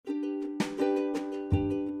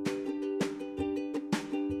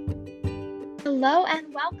Hello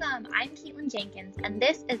and welcome. I'm Caitlin Jenkins, and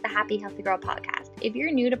this is the Happy Healthy Girl podcast. If you're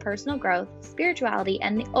new to personal growth, spirituality,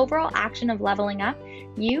 and the overall action of leveling up,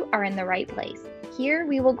 you are in the right place. Here,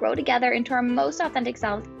 we will grow together into our most authentic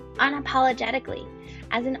selves unapologetically.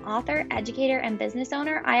 As an author, educator, and business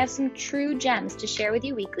owner, I have some true gems to share with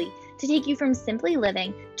you weekly to take you from simply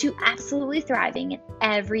living to absolutely thriving in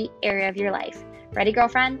every area of your life. Ready,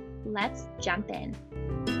 girlfriend? Let's jump in.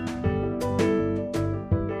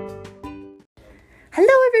 Hello,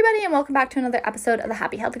 everybody, and welcome back to another episode of the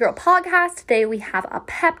Happy Healthy Girl podcast. Today, we have a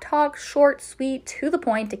pep talk, short, sweet, to the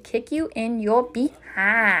point, to kick you in your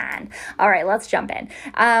behind. All right, let's jump in.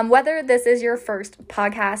 Whether this is your first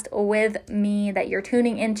podcast with me that you're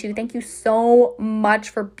tuning into, thank you so much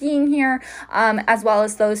for being here, as well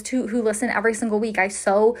as those who listen every single week. I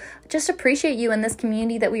so just appreciate you in this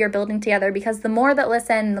community that we are building together, because the more that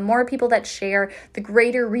listen, the more people that share, the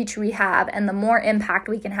greater reach we have and the more impact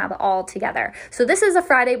we can have all together. So this is a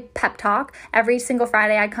Friday pep talk. Every single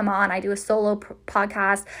Friday I come on, I do a solo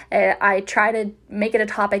podcast. I try to make it a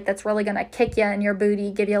topic that's really going to kick you in your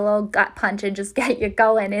booty, give you a little gut punch, and just get you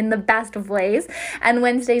going in the best of ways. And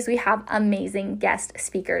Wednesdays we have amazing guest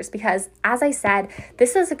speakers, because as I said,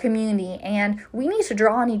 this is a community and we need to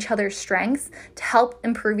draw on each other's strengths to help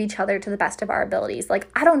improve each other to the best of our abilities. Like,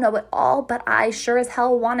 I don't know it all, but I sure as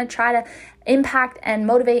hell want to try to impact and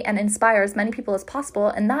motivate and inspire as many people as possible.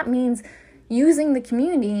 And that means using the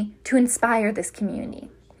community to inspire this community.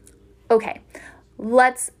 Okay,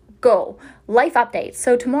 let's go. Life update.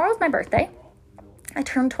 So tomorrow's my birthday. I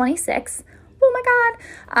turned 26. Oh my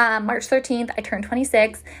God. March 13th, I turned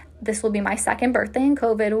 26. This will be my second birthday in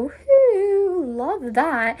COVID. Woohoo, love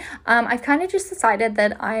that. I've kind of just decided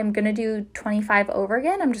that I'm going to do 25 over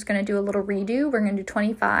again. I'm just going to do a little redo. We're going to do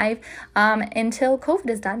 25 until COVID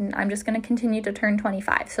is done. I'm just going to continue to turn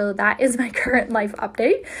 25. So that is my current life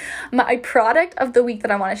update. My product of the week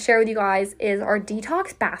that I want to share with you guys is our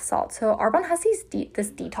detox bath salt. So Arbonne has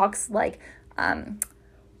this detox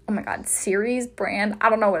oh my God, series brand. I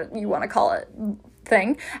don't know what you want to call it.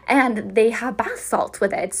 Thing, and they have bath salts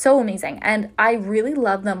with it. It's so amazing, and I really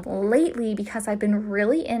love them lately because I've been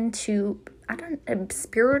really into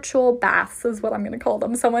spiritual baths is what I'm going to call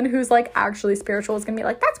them. Someone who's like actually spiritual is going to be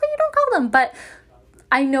like, that's what you don't call them, but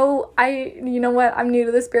I know you know what, I'm new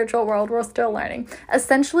to the spiritual world. We're still learning.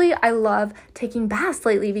 Essentially, I love taking baths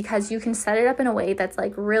lately because you can set it up in a way that's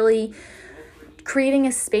like really creating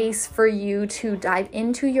a space for you to dive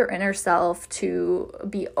into your inner self, to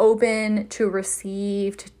be open, to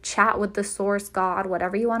receive, to chat with the source, God,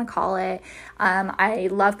 whatever you want to call it. I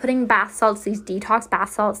love putting bath salts, these detox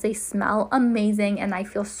bath salts. They smell amazing and I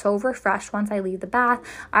feel so refreshed once I leave the bath.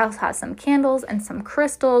 I also have some candles and some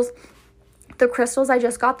crystals. The crystals, I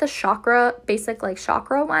just got the basic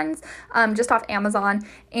chakra ones, just off Amazon.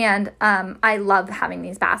 And I love having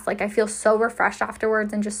these baths. Like, I feel so refreshed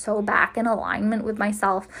afterwards and just so back in alignment with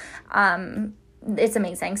myself. It's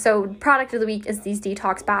amazing. So product of the week is these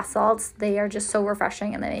detox bath salts. They are just so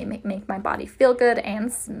refreshing and they make my body feel good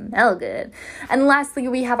and smell good. And lastly,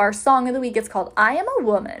 we have our song of the week. It's called I Am a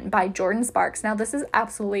Woman by Jordin Sparks. Now, this is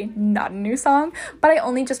absolutely not a new song, but I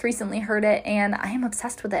only just recently heard it and I am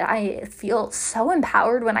obsessed with it. I feel so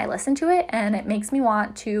empowered when I listen to it and it makes me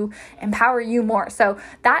want to empower you more. So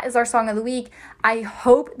that is our song of the week. I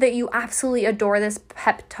hope that you absolutely adore this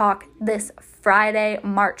pep talk this Friday,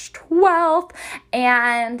 March 12th,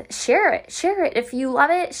 and share it. If you love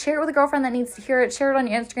it, share it with a girlfriend that needs to hear it. Share it on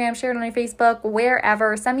your Instagram, share it on your Facebook,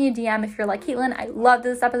 wherever. Send me a DM if you're like, Caitlin, I love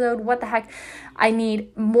this episode. What the heck? I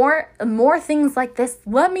need more things like this.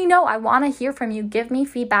 Let me know. I want to hear from you. Give me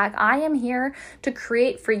feedback. I am here to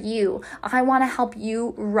create for you. I want to help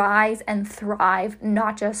you rise and thrive,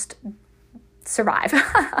 not just survive.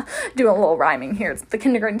 Doing a little rhyming here. It's the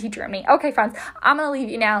kindergarten teacher in me. Okay, friends, I'm going to leave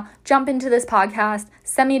you now. Jump into this podcast.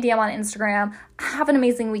 Send me a DM on Instagram. Have an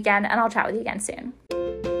amazing weekend, and I'll chat with you again soon.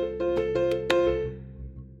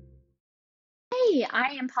 Hey,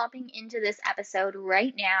 I am popping into this episode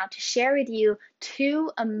right now to share with you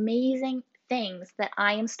 2 amazing things that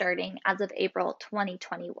I am starting as of April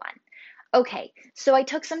 2021. Okay, so I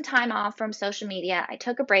took some time off from social media. I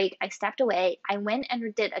took a break. I stepped away. I went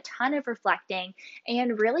and did a ton of reflecting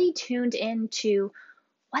and really tuned into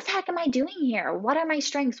what the heck am I doing here? What are my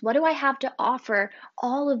strengths? What do I have to offer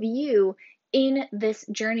all of you in this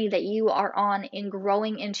journey that you are on in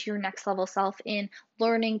growing into your next level self, in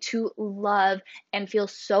learning to love and feel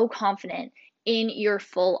so confident in your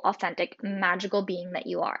full, authentic, magical being that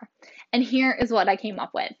you are? And here is what I came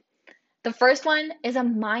up with. The first one is a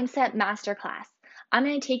mindset masterclass. I'm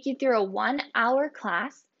going to take you through a 1-hour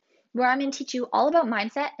class where I'm going to teach you all about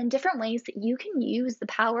mindset and different ways that you can use the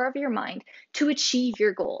power of your mind to achieve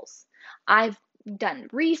your goals. I've done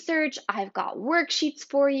research, I've got worksheets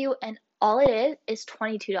for you, and all it is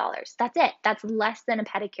 $22. That's it. That's less than a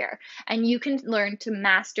pedicure. And you can learn to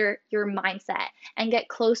master your mindset and get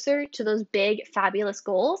closer to those big, fabulous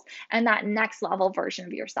goals and that next level version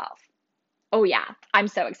of yourself. Oh, yeah, I'm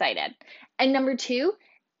so excited. And number 2,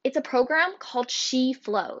 it's a program called She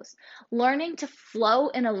Flows, learning to flow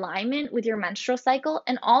in alignment with your menstrual cycle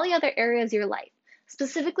and all the other areas of your life,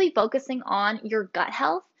 specifically focusing on your gut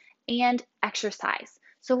health and exercise.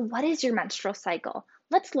 So, what is your menstrual cycle?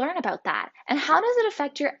 Let's learn about that. And how does it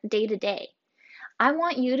affect your day to day? I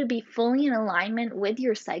want you to be fully in alignment with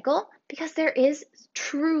your cycle because there is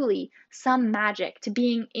truly some magic to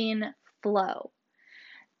being in flow.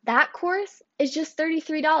 That course is just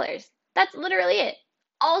 $33. That's literally it.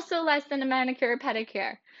 Also less than a manicure or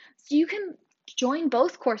pedicure. So you can join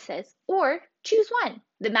both courses or choose one.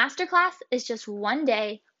 The masterclass is just 1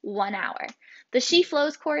 day, 1 hour. The She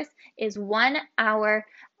Flows course is 1 hour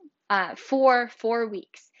for 4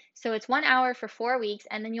 weeks. So it's 1 hour for 4 weeks,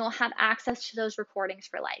 and then you'll have access to those recordings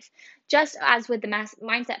for life. Just as with the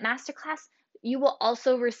Mindset Masterclass, you will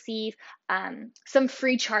also receive some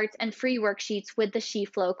free charts and free worksheets with the She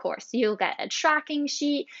Flow course. So you'll get a tracking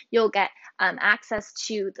sheet, you'll get access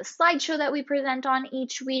to the slideshow that we present on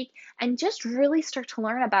each week, and just really start to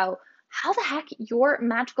learn about how the heck your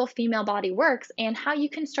magical female body works and how you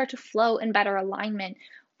can start to flow in better alignment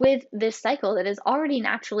with this cycle that is already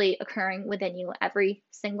naturally occurring within you every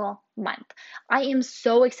single month. I am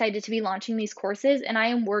so excited to be launching these courses, and I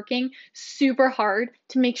am working super hard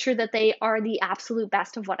to make sure that they are the absolute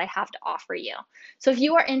best of what I have to offer you. So if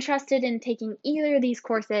you are interested in taking either of these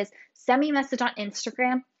courses, send me a message on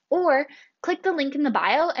Instagram or click the link in the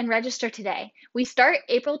bio and register today. We start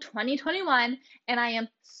April 2021, and I am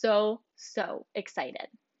so excited.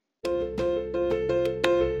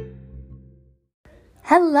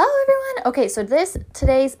 Hello everyone. Okay, so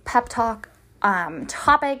today's pep talk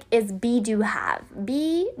topic is be, do, have.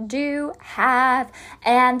 Be, do, have.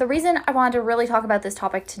 And the reason I wanted to really talk about this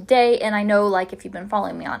topic today, and I know like if you've been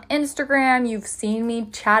following me on Instagram, you've seen me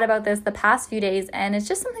chat about this the past few days, and it's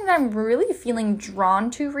just something that I'm really feeling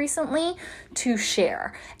drawn to recently to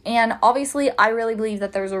share. And obviously, I really believe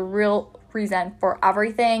that there's a real reason for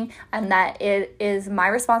everything, and that it is my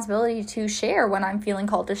responsibility to share when I'm feeling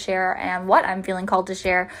called to share and what I'm feeling called to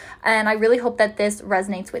share. And I really hope that this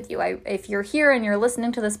resonates with you. If you're here and you're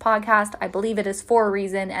listening to this podcast, I believe it is for a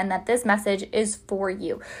reason and that this message is for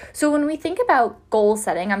you. So when we think about goal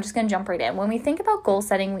setting, I'm just going to jump right in. When we think about goal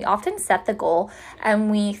setting, we often set the goal and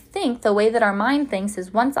we think the way that our mind thinks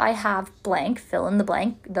is once I have blank, fill in the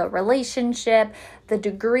blank, the relationship, the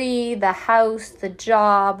degree, the house, the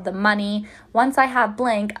job, the money. Once I have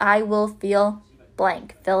blank, I will feel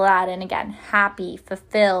blank. Fill that in again. Happy,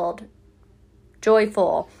 fulfilled,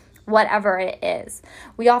 joyful, whatever it is.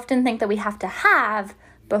 We often think that we have to have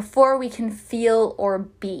before we can feel or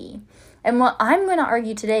be. And what I'm going to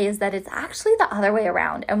argue today is that it's actually the other way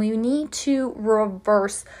around, and we need to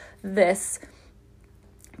reverse this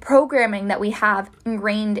programming that we have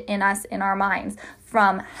ingrained in us in our minds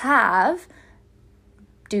from have,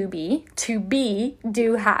 do be, to be,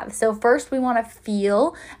 do have. So first we want to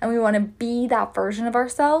feel and we want to be that version of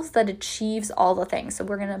ourselves that achieves all the things. So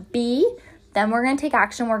we're going to be, then we're going to take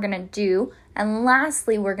action, we're going to do, and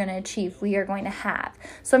lastly, we're going to achieve, we are going to have.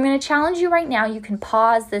 So I'm going to challenge you right now. You can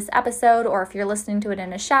pause this episode, or if you're listening to it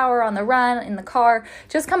in a shower, on the run, in the car,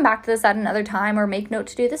 just come back to this at another time or make note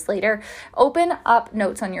to do this later. Open up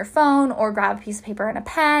notes on your phone or grab a piece of paper and a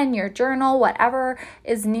pen, your journal, whatever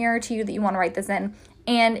is near to you that you want to write this in.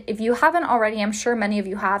 And if you haven't already, I'm sure many of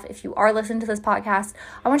you have, if you are listening to this podcast,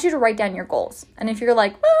 I want you to write down your goals. And if you're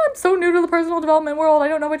like, I'm so new to the personal development world, I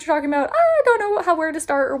don't know what you're talking about, I don't know where to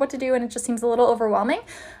start or what to do, and it just seems a little overwhelming,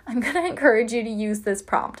 I'm going to encourage you to use this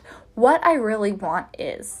prompt. What I really want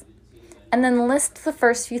is, and then list the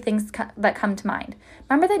first few things that come to mind.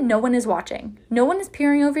 Remember that no one is watching. No one is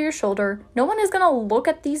peering over your shoulder. No one is going to look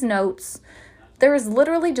at these notes. There is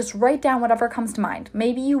literally just write down whatever comes to mind.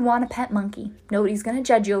 Maybe you want a pet monkey. Nobody's going to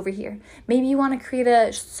judge you over here. Maybe you want to create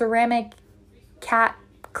a ceramic cat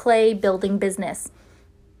clay building business.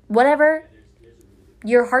 Whatever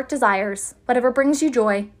your heart desires, whatever brings you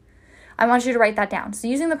joy, I want you to write that down. So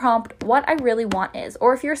using the prompt, what I really want is,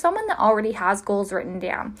 or if you're someone that already has goals written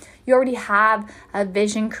down, you already have a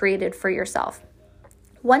vision created for yourself.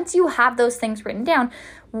 Once you have those things written down,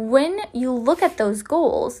 when you look at those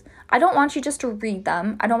goals, I don't want you just to read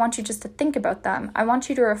them. I don't want you just to think about them. I want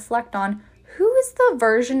you to reflect on who is the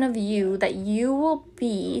version of you that you will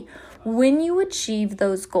be When you achieve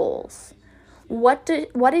those goals, what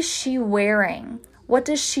is she wearing? What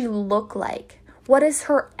does she look like? What is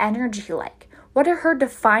her energy like? What are her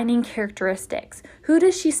defining characteristics? Who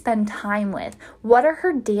does she spend time with? What are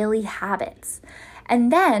her daily habits?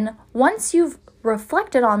 And then once you've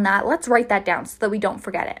reflected on that, let's write that down so that we don't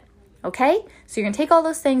forget it. Okay? So you're going to take all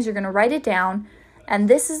those things, you're going to write it down, and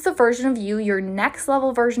this is the version of you, your next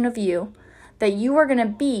level version of you, that you are going to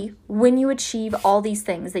be when you achieve all these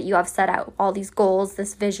things that you have set out, all these goals,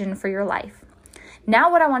 this vision for your life.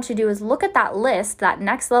 Now what I want you to do is look at that list, that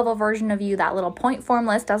next level version of you, that little point form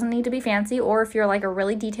list. Doesn't need to be fancy, or if you're like a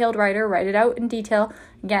really detailed writer, write it out in detail.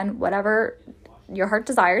 Again, whatever your heart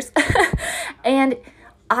desires. And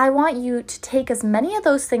I want you to take as many of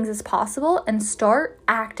those things as possible and start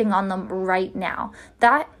acting on them right now.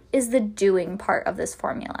 That is the doing part of this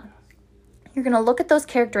formula. You're going to look at those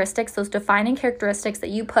characteristics, those defining characteristics that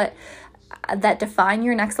you put that define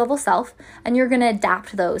your next level self, and you're going to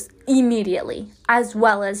adapt those immediately as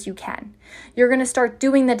well as you can. You're going to start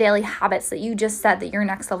doing the daily habits that you just said that your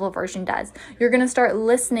next level version does. You're going to start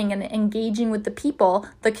listening and engaging with the people,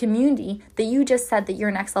 the community that you just said that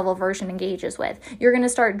your next level version engages with. You're going to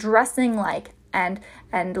start dressing like and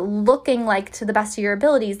looking like, to the best of your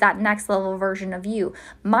abilities, that next level version of you.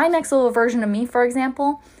 My next level version of me, for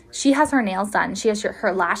example, she has her nails done. She has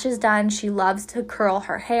her lashes done. She loves to curl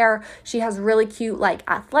her hair. She has really cute like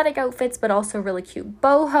athletic outfits, but also really cute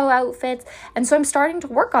boho outfits. And so I'm starting to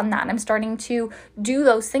work on that. I'm starting to do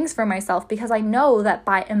those things for myself because I know that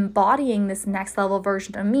by embodying this next level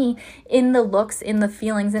version of me in the looks, in the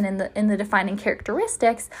feelings, and in the defining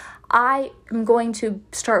characteristics, I am going to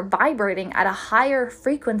start vibrating at a higher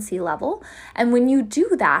frequency level. And when you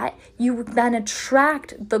do that, you then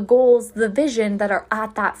attract the goals, the vision that are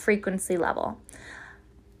at that frequency level.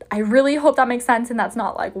 I really hope that makes sense, and that's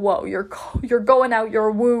not like, whoa, you're going out, you're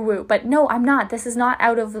woo-woo. But no, I'm not. This is not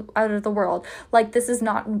out of the world. Like, this is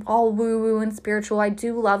not all woo-woo and spiritual. I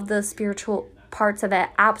do love the spiritual parts of it,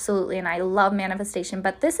 absolutely, and I love manifestation,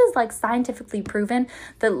 but this is like scientifically proven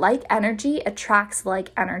that like energy attracts like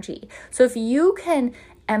energy. So if you can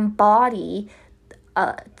embody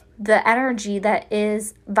the energy that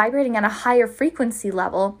is vibrating at a higher frequency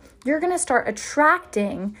level, you're going to start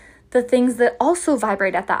attracting the things that also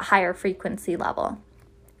vibrate at that higher frequency level.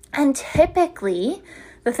 And typically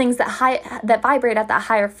the things that vibrate at that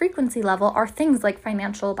higher frequency level are things like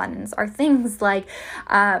financial abundance, are things like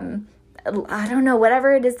I don't know,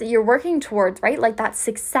 whatever it is that you're working towards, right? Like that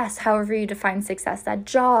success, however you define success, that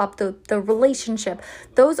job, the relationship,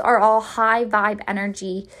 those are all high vibe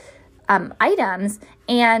energy items.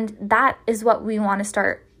 And that is what we want to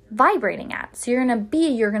start vibrating at. So you're going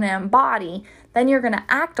to embody, then you're going to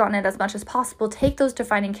act on it as much as possible. Take those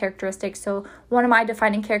defining characteristics. So one of my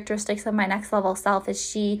defining characteristics of my next level self is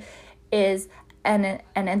she is an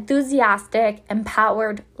enthusiastic,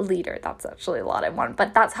 empowered leader. That's actually a lot I want,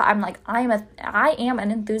 but that's how I'm like, I am an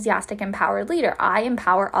enthusiastic, empowered leader. I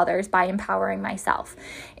empower others by empowering myself.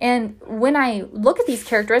 And when I look at these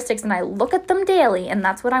characteristics and I look at them daily, and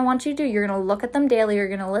that's what I want you to do, you're going to look at them daily, you're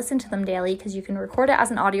going to listen to them daily, because you can record it as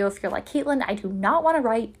an audio. If you're like, Caitlin, I do not want to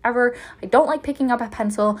write ever. I don't like picking up a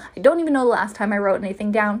pencil. I don't even know the last time I wrote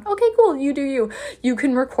anything down. Okay, cool. You do you. You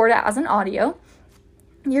can record it as an audio.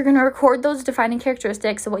 You're going to record those defining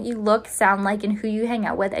characteristics, so what you look, sound like, and who you hang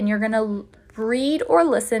out with, and you're going to read or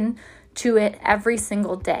listen to it every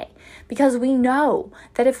single day. Because we know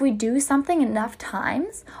that if we do something enough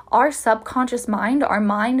times, our subconscious mind, our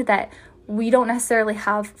mind that we don't necessarily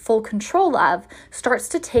have full control of, starts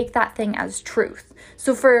to take that thing as truth.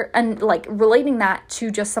 So relating that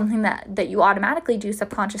to just something that you automatically do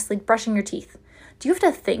subconsciously, brushing your teeth. Do you have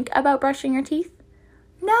to think about brushing your teeth?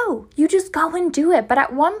 No, you just go and do it. But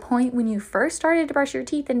at one point, when you first started to brush your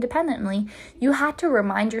teeth independently, you had to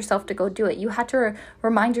remind yourself to go do it. You had to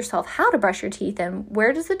remind yourself how to brush your teeth and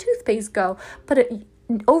where does the toothpaste go. But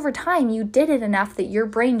over time, you did it enough that your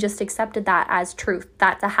brain just accepted that as truth.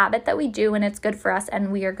 That's a habit that we do and it's good for us,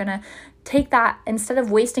 and we are going to take that, instead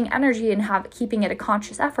of wasting energy and keeping it a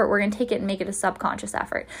conscious effort, we're going to take it and make it a subconscious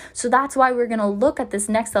effort. So that's why we're going to look at this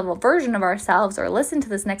next level version of ourselves, or listen to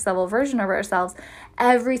this next level version of ourselves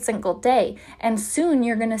every single day. And soon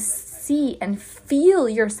you're going to see and feel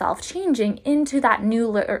yourself changing into that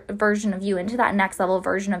new version of you, into that next level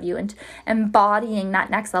version of you, and embodying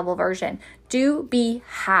that next level version. Do, be,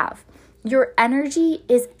 have. Your energy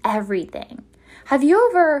is everything. Have you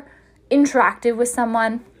ever interacted with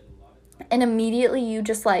someone and immediately you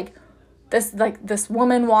just this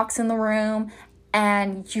woman walks in the room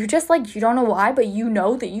and you just you don't know why, but you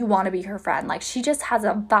know that you want to be her friend. Like, she just has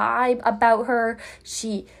a vibe about her.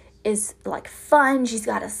 She is like fun. She's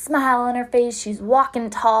got a smile on her face. She's walking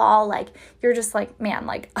tall. Like, you're just like, man,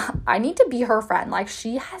 like, I need to be her friend. Like,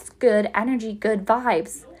 she has good energy, good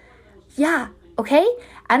vibes. Yeah, okay?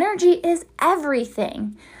 Energy is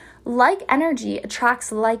everything. Like energy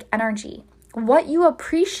attracts like energy. What you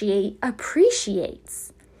appreciate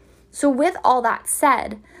appreciates. So with all that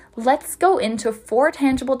said, let's go into 4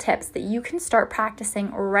 tangible tips that you can start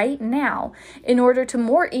practicing right now in order to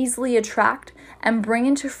more easily attract and bring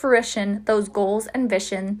into fruition those goals and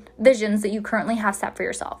visions that you currently have set for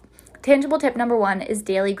yourself. Tangible tip number 1 is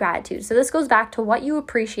daily gratitude. So this goes back to what you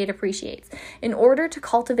appreciate appreciates. In order to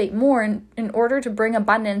cultivate more, in order to bring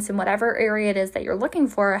abundance in whatever area it is that you're looking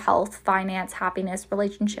for, health, finance, happiness,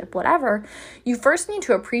 relationship, whatever, you first need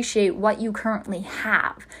to appreciate what you currently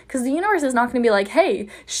have. Because the universe is not going to be like, hey,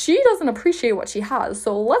 she doesn't appreciate what she has,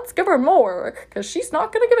 so let's give her more because she's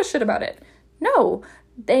not going to give a shit about it. No.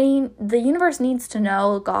 The universe needs to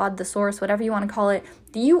know, God, the source, whatever you want to call it,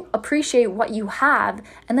 that you appreciate what you have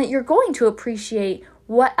and that you're going to appreciate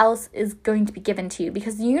what else is going to be given to you,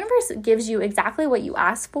 because the universe gives you exactly what you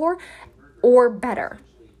ask for or better,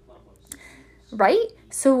 right?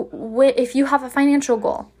 So if you have a financial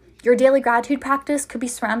goal, your daily gratitude practice could be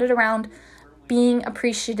surrounded around being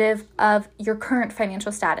appreciative of your current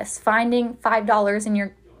financial status, finding $5 in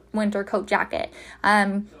your winter coat jacket,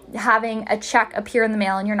 having a check appear in the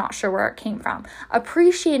mail and you're not sure where it came from.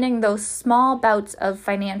 Appreciating those small bouts of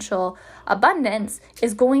financial abundance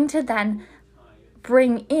is going to then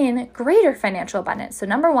bring in greater financial abundance. So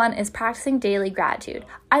number 1 is practicing daily gratitude.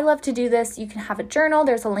 I love to do this. You can have a journal.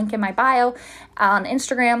 There's a link in my bio on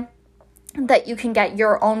Instagram that you can get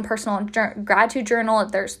your own personal gratitude journal.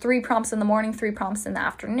 There's 3 prompts in the morning, 3 prompts in the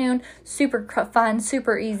afternoon. Super fun,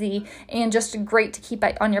 super easy, and just great to keep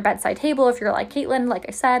on your bedside table. If you're like Caitlin, like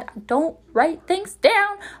I said, don't write things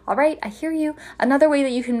down. All right, I hear you. Another way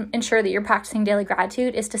that you can ensure that you're practicing daily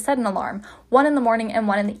gratitude is to set an alarm, 1 in the morning and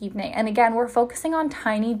 1 in the evening. And again, we're focusing on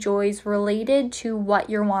tiny joys related to what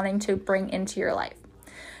you're wanting to bring into your life.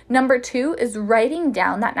 Number 2 is writing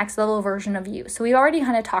down that next level version of you. So we already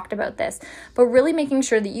kind of talked about this, but really making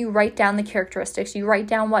sure that you write down the characteristics, you write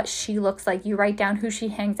down what she looks like, you write down who she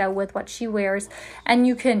hangs out with, what she wears, and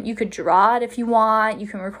you could draw it if you want, you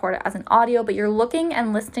can record it as an audio, but you're looking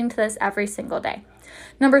and listening to this every single day.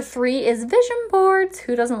 Number 3 is vision boards.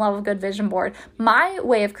 Who doesn't love a good vision board? My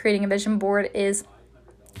way of creating a vision board is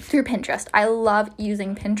through Pinterest. I love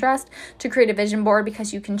using Pinterest to create a vision board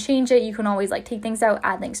because you can change it. You can always like take things out,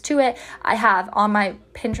 add things to it. I have on my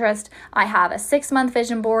Pinterest, I have a 6-month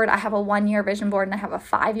vision board, I have a 1-year vision board, and I have a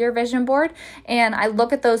 5-year vision board. And I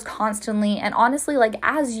look at those constantly. And honestly, like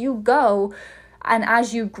as you go and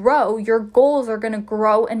as you grow, your goals are going to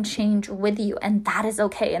grow and change with you. And that is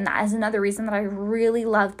okay. And that is another reason that I really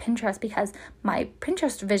love Pinterest, because my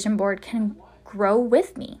Pinterest vision board can grow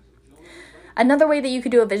with me. Another way that you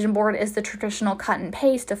could do a vision board is the traditional cut and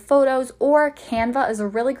paste of photos, or Canva is a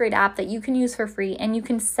really great app that you can use for free. And you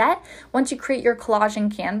can set, once you create your collage in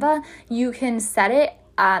Canva, you can set it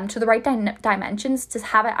to the right dimensions to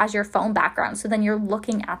have it as your phone background. So then you're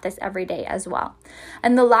looking at this every day as well.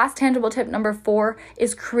 And the last tangible tip, number 4,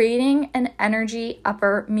 is creating an energy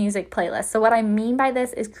upper music playlist. So what I mean by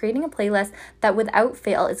this is creating a playlist that without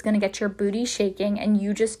fail is going to get your booty shaking and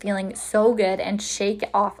you just feeling so good and shake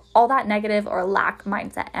off all that negative or lack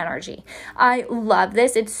mindset energy. I love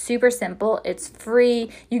this. It's super simple. It's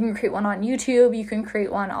free. You can create one on YouTube. You can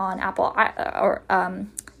create one on Apple or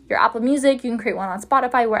your Apple Music. You can create one on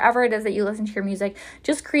Spotify, wherever it is that you listen to your music.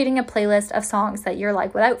 Just creating a playlist of songs that you're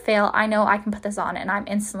like, without fail, I know I can put this on and I'm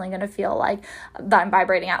instantly going to feel like that I'm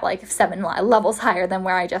vibrating at like 7 levels higher than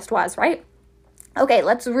where I just was, right? Okay,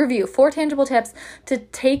 let's review 4 tangible tips to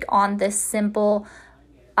take on this simple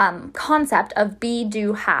concept of be,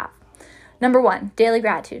 do, have. Number 1, daily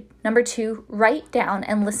gratitude. Number 2, write down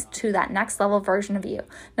and listen to that next level version of you.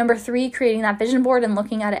 Number 3, creating that vision board and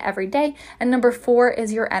looking at it every day. And number 4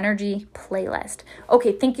 is your energy playlist.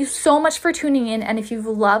 Okay, thank you so much for tuning in. And if you've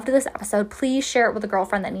loved this episode, please share it with a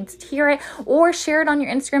girlfriend that needs to hear it, or share it on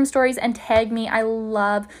your Instagram stories and tag me. I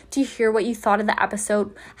love to hear what you thought of the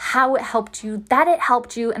episode, how it helped you, that it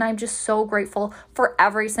helped you. And I'm just so grateful for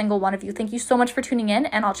every single one of you. Thank you so much for tuning in,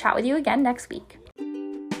 and I'll chat with you again next week.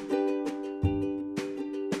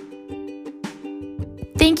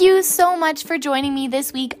 Thank you so much for joining me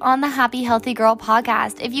this week on the Happy Healthy Girl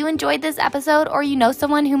podcast. If you enjoyed this episode or you know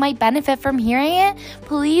someone who might benefit from hearing it,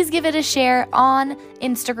 please give it a share on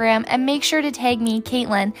Instagram and make sure to tag me,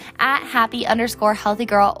 Caitlin, at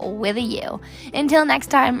happy_healthygirl with a U. Until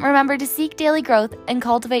next time, remember to seek daily growth and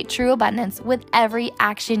cultivate true abundance with every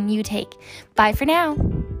action you take. Bye for now.